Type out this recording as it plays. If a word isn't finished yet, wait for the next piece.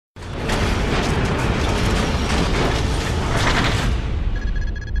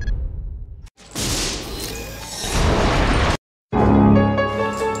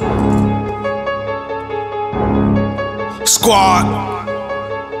Squad.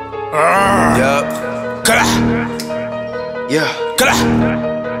 Yup. Kala. Yeah. Kala.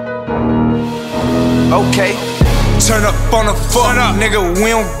 Okay. Turn up on the fuck, nigga,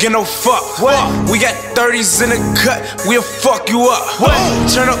 we don't get no fuck. What? We got 30s in the cut, we'll fuck you up. What?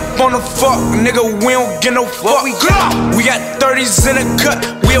 Turn up on the fuck, nigga, we don't get no fuck. We got? We got 30s in the cut,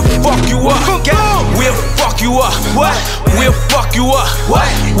 we'll fuck you up. We'll fuck you up. What? We'll fuck you up. What?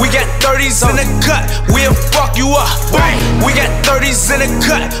 We got 30s in the cut, we'll fuck you up. Bang. We got 30s in the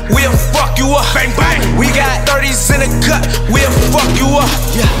cut, we'll fuck you up. Bang bang. We got 30s in the cut, we'll fuck you up.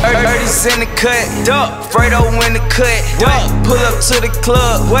 Yeah. 30s in the cut, duck. Fredo in the cut, duck. Pull up to the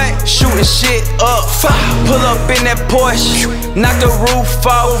club, what? Shooting shit up. Pull up in that Porsche, knock the roof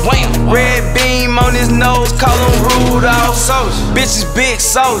off. Red beam on his nose, call him Rudolph. Bitches big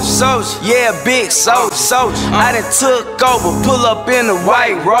soldier, yeah, big soldier. I done took over, pull up in the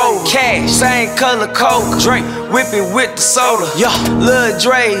white road. Cash, same color coke, drink, whip it with the soda. Yeah, Lil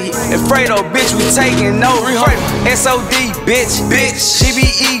Dre and Fredo, bitch, we taking over. SOD, bitch,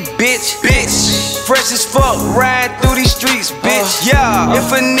 GBE, bitch. Fresh as fuck, ride through these streets, bitch. Yeah,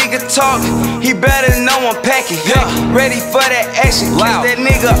 if a nigga talk, he better know I'm packing. Yeah, ready for that action, catch that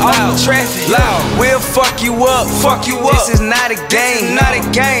nigga off the traffic. We'll fuck you up. This is not a game,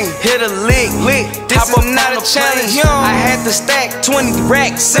 Hit a lick. This is not a challenge. I had to stack 20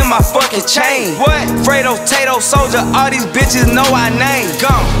 racks in my fucking chain. What? Fredo, Tadoe, Soulja, all these bitches know our name.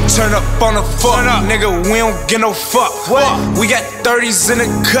 Gone. Turn up on the fuck, nigga, we don't get no fuck. What? We got 30s in the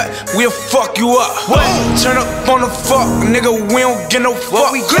cut, we'll fuck you up. What? Turn up on the fuck, nigga, we don't get no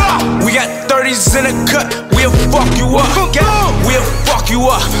fuck. We got? We got 30s in the cut, we'll fuck you up. We'll fuck you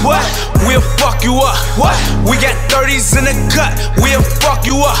up. What? We'll fuck you up. What? We got 30s in the cut, we'll fuck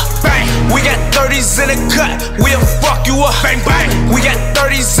you up. Bang. We got 30s in the cut, we'll fuck you up. Bang bang. We got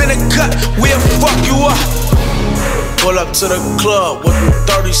 30s in the cut, we'll fuck you up. Pull up to the club with the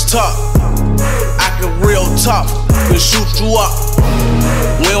 30s top. Acting real tough, we'll shoot you up.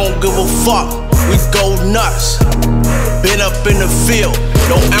 We don't give a fuck, we go nuts. Been up in the field,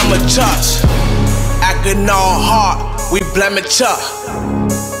 no amateurs. Acting all hard, we blame it up.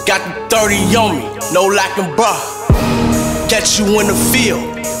 Got the 30 on me, no lacking bruh. Catch you in the field,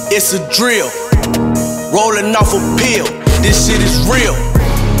 it's a drill. Rolling off a pill, this shit is real.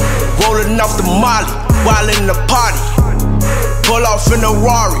 Rolling off the molly, while in the party. Pull off in a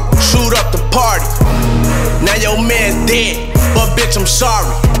Rari, shoot up the party. Now your man's dead, but bitch I'm sorry.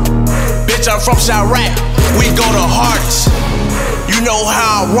 Bitch I'm from Chirac, we go the hardest. You know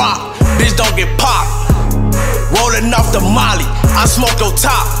how I rock, bitch don't get popped. Rolling off the molly, I smoke your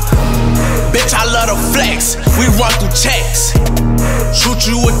top. Bitch I love the flex, we run through checks. Shoot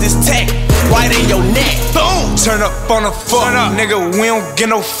you with this tech, right in your neck. Boom! Turn up on the fuck, nigga, we don't get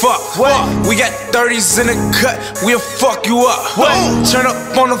no fuck. What? We got 30s in the cut, we'll fuck you up. What? Turn up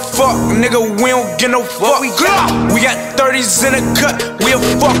on the fuck, nigga, we don't get no fuck. We got? We got 30s in the cut, we'll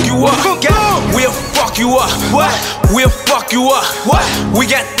fuck you up. We'll fuck you up. What? We'll fuck you up. What? We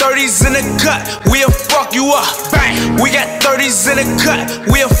got 30s in the cut, we'll fuck you up. Bang. We got 30s in the cut,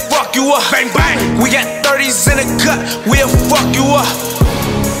 we'll fuck you up. Bang bang. We got 30s in the cut, we'll fuck you up.